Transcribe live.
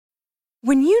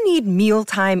When you need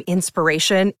mealtime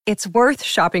inspiration, it's worth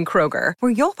shopping Kroger,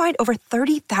 where you'll find over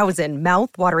 30,000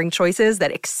 mouth-watering choices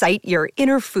that excite your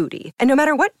inner foodie. And no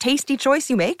matter what tasty choice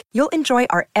you make, you'll enjoy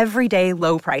our everyday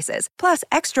low prices, plus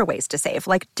extra ways to save,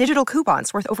 like digital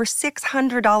coupons worth over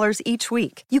 $600 each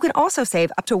week. You can also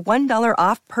save up to $1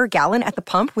 off per gallon at the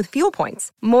pump with fuel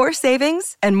points. More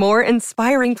savings and more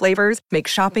inspiring flavors make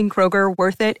shopping Kroger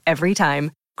worth it every time.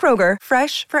 Kroger,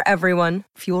 fresh for everyone.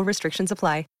 Fuel restrictions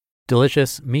apply.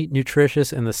 Delicious, meat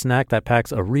nutritious, and the snack that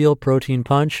packs a real protein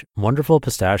punch, Wonderful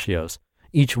Pistachios.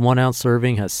 Each 1 ounce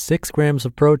serving has 6 grams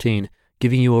of protein,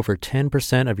 giving you over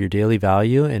 10% of your daily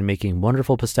value and making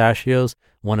Wonderful Pistachios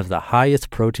one of the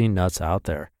highest protein nuts out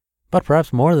there. But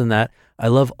perhaps more than that, I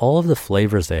love all of the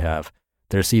flavors they have.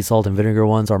 Their sea salt and vinegar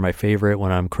ones are my favorite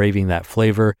when I'm craving that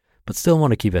flavor, but still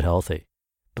want to keep it healthy.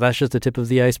 But that's just the tip of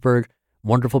the iceberg.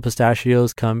 Wonderful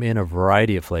Pistachios come in a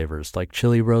variety of flavors like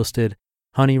chili roasted,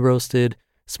 honey roasted,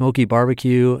 smoky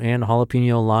barbecue, and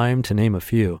jalapeno lime, to name a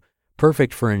few.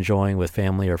 Perfect for enjoying with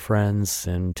family or friends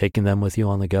and taking them with you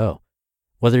on the go.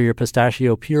 Whether you're a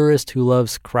pistachio purist who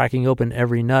loves cracking open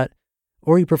every nut,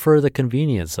 or you prefer the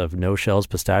convenience of no-shells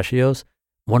pistachios,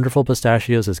 Wonderful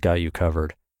Pistachios has got you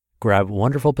covered. Grab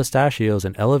Wonderful Pistachios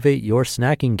and elevate your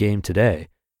snacking game today.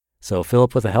 So fill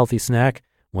up with a healthy snack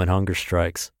when hunger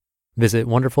strikes. Visit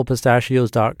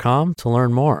wonderfulpistachios.com to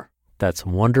learn more. That's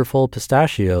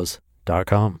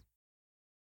wonderfulpistachios.com.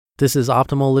 This is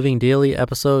Optimal Living Daily,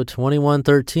 episode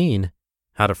 2113,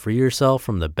 How to Free Yourself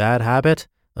from the Bad Habit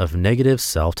of Negative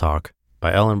Self-Talk,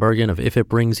 by Ellen Bergen of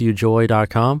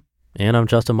ifitbringsyoujoy.com. And I'm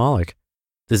Justin Malik.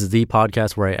 This is the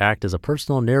podcast where I act as a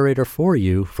personal narrator for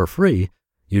you for free,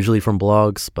 usually from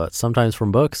blogs, but sometimes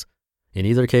from books. In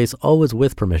either case, always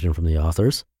with permission from the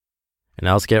authors. And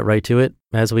now let's get right to it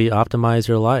as we optimize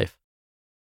your life.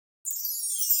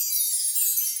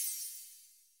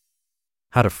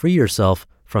 How to Free Yourself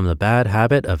from the Bad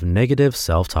Habit of Negative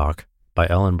Self-Talk, by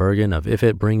Ellen Bergen of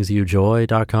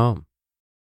ifitbringsyoujoy.com.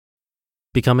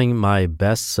 Becoming my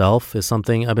best self is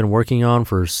something I've been working on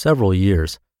for several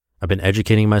years. I've been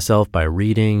educating myself by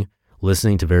reading,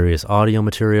 listening to various audio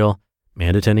material,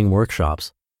 and attending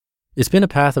workshops. It's been a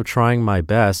path of trying my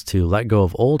best to let go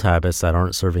of old habits that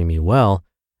aren't serving me well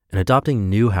and adopting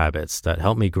new habits that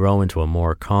help me grow into a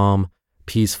more calm,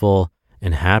 peaceful,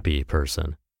 and happy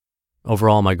person.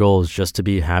 Overall, my goal is just to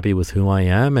be happy with who I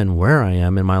am and where I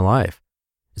am in my life.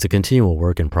 It's a continual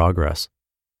work in progress.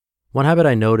 One habit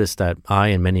I noticed that I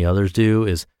and many others do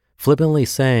is flippantly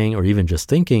saying or even just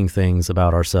thinking things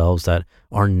about ourselves that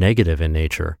are negative in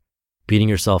nature. Beating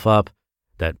yourself up,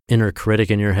 that inner critic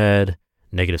in your head,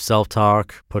 negative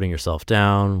self-talk, putting yourself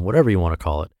down, whatever you want to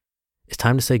call it. It's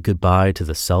time to say goodbye to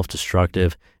the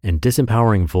self-destructive and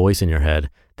disempowering voice in your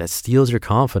head that steals your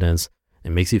confidence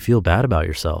and makes you feel bad about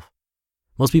yourself.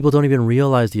 Most people don't even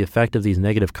realize the effect of these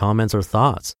negative comments or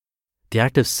thoughts. The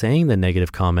act of saying the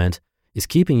negative comment is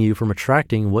keeping you from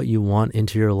attracting what you want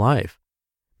into your life.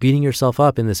 Beating yourself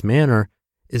up in this manner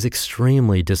is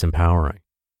extremely disempowering.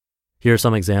 Here are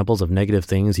some examples of negative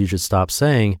things you should stop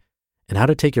saying and how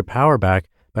to take your power back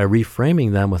by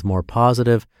reframing them with more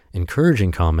positive,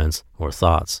 encouraging comments or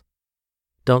thoughts.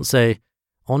 Don't say,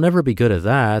 "I'll never be good at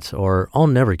that," or "I'll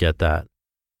never get that."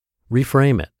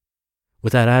 Reframe it.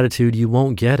 With that attitude, you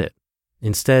won't get it.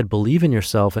 Instead, believe in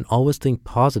yourself and always think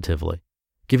positively.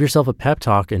 Give yourself a pep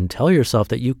talk and tell yourself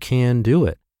that you can do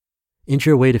it. Inch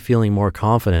your way to feeling more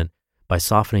confident by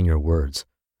softening your words.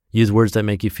 Use words that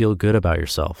make you feel good about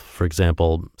yourself. For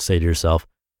example, say to yourself,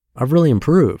 "I've really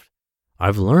improved.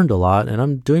 I've learned a lot and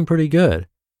I'm doing pretty good.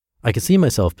 I can see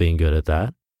myself being good at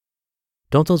that."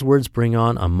 Don't those words bring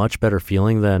on a much better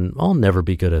feeling than "I'll never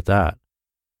be good at that"?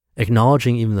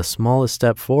 Acknowledging even the smallest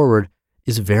step forward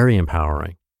is very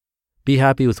empowering. Be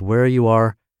happy with where you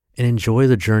are and enjoy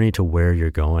the journey to where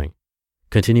you're going.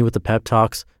 Continue with the pep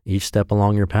talks each step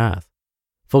along your path.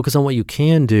 Focus on what you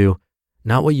can do,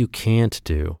 not what you can't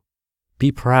do.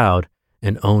 Be proud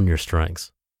and own your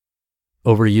strengths.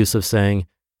 Overuse of saying,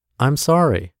 "I'm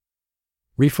sorry."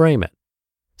 Reframe it.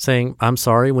 Saying "I'm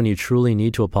sorry" when you truly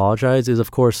need to apologize is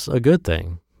of course a good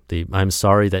thing. The "I'm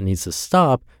sorry" that needs to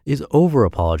stop is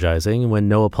over-apologizing when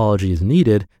no apology is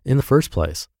needed in the first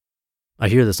place. I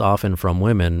hear this often from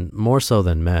women, more so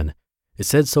than men. It's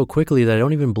said so quickly that I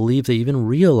don't even believe they even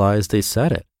realize they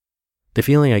said it. The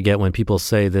feeling I get when people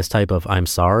say this type of "I'm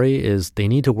sorry" is they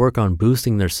need to work on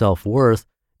boosting their self-worth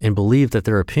and believe that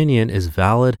their opinion is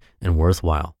valid and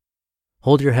worthwhile.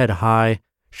 Hold your head high,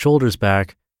 shoulders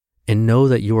back, and know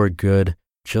that you are good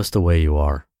just the way you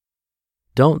are.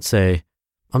 Don't say,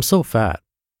 "I'm so fat."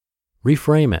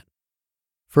 Reframe it.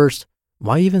 First,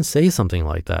 why even say something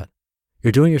like that?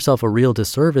 You're doing yourself a real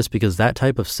disservice because that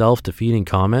type of self-defeating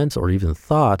comment or even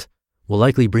thought will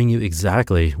likely bring you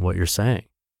exactly what you're saying.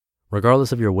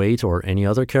 Regardless of your weight or any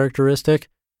other characteristic,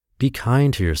 be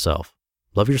kind to yourself.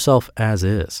 Love yourself as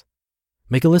is.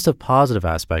 Make a list of positive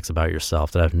aspects about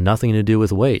yourself that have nothing to do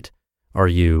with weight. Are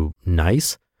you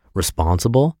nice,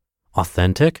 responsible,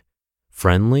 authentic,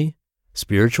 friendly,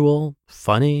 spiritual,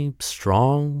 funny,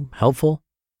 strong, helpful?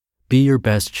 Be your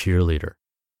best cheerleader.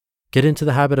 Get into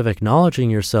the habit of acknowledging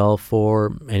yourself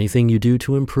for anything you do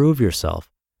to improve yourself,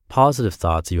 positive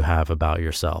thoughts you have about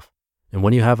yourself, and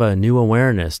when you have a new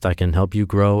awareness that can help you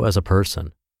grow as a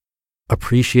person.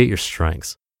 Appreciate your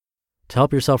strengths. To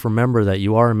help yourself remember that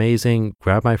you are amazing,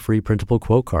 grab my free printable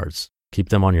quote cards. Keep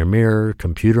them on your mirror,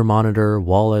 computer monitor,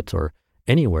 wallet, or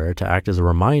anywhere to act as a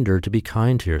reminder to be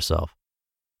kind to yourself.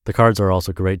 The cards are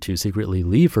also great to secretly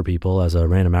leave for people as a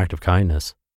random act of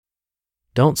kindness.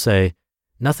 Don't say,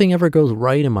 "Nothing ever goes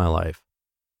right in my life."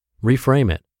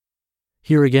 Reframe it.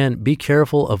 Here again, be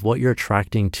careful of what you're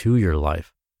attracting to your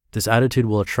life. This attitude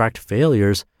will attract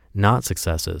failures, not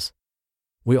successes.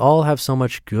 We all have so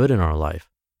much good in our life.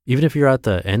 Even if you're at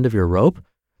the end of your rope,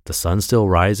 the sun still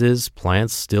rises,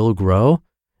 plants still grow,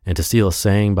 and to steal a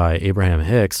saying by Abraham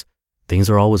Hicks, things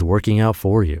are always working out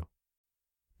for you.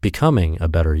 Becoming a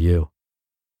better you.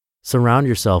 Surround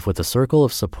yourself with a circle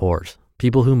of support,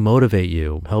 people who motivate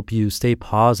you, help you stay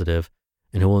positive,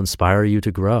 and who will inspire you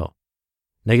to grow.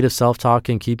 Negative self-talk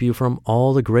can keep you from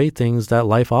all the great things that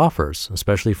life offers,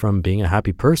 especially from being a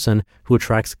happy person who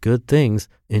attracts good things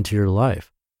into your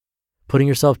life. Putting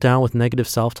yourself down with negative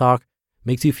self-talk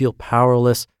makes you feel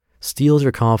powerless, steals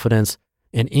your confidence,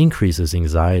 and increases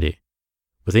anxiety.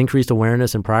 With increased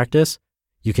awareness and practice,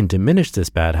 you can diminish this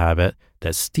bad habit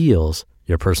that steals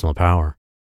your personal power.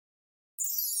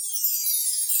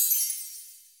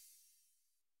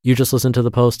 You just listened to the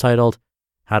post titled,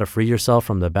 "How to Free Yourself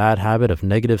from the Bad Habit of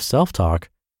Negative Self-Talk"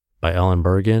 by Ellen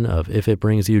Bergen of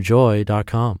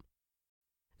ifitbringsyoujoy.com.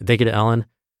 Thank you to Ellen.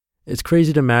 It's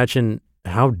crazy to imagine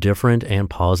how different and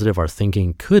positive our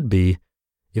thinking could be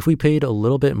if we paid a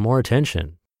little bit more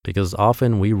attention, because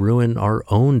often we ruin our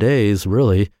own days,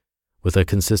 really, with a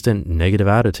consistent negative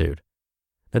attitude.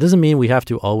 That doesn't mean we have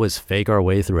to always fake our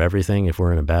way through everything if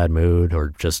we're in a bad mood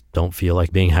or just don't feel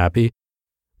like being happy.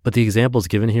 But the examples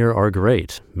given here are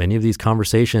great. Many of these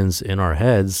conversations in our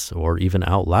heads or even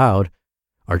out loud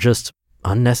are just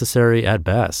unnecessary at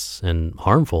best and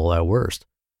harmful at worst.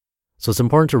 So it's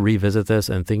important to revisit this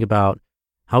and think about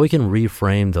how we can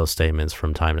reframe those statements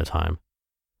from time to time.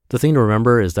 The thing to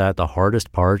remember is that the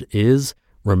hardest part is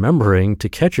remembering to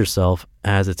catch yourself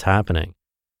as it's happening.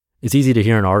 It's easy to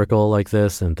hear an article like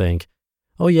this and think,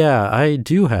 oh yeah, I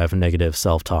do have negative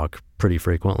self-talk pretty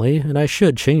frequently and I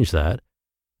should change that.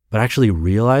 But actually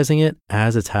realizing it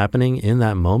as it's happening in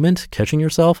that moment, catching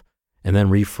yourself, and then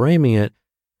reframing it,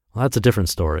 well, that's a different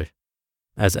story.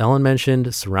 As Ellen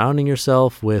mentioned, surrounding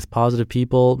yourself with positive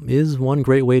people is one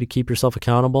great way to keep yourself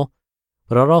accountable.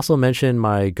 But I'd also mention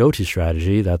my go-to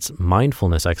strategy, that's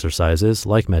mindfulness exercises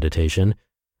like meditation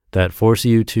that force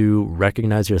you to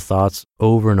recognize your thoughts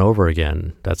over and over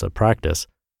again. That's a practice.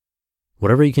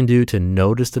 Whatever you can do to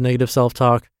notice the negative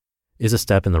self-talk is a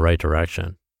step in the right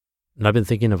direction. And I've been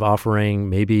thinking of offering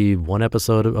maybe one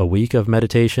episode a week of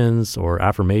meditations or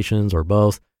affirmations or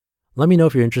both. Let me know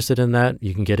if you're interested in that.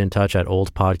 You can get in touch at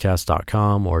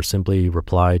oldpodcast.com or simply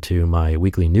reply to my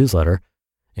weekly newsletter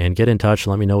and get in touch.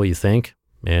 Let me know what you think.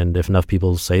 And if enough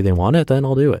people say they want it, then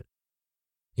I'll do it.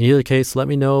 In either case, let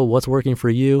me know what's working for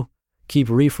you. Keep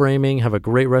reframing. Have a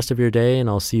great rest of your day. And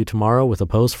I'll see you tomorrow with a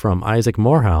post from Isaac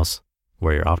Morehouse,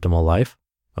 where your optimal life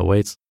awaits.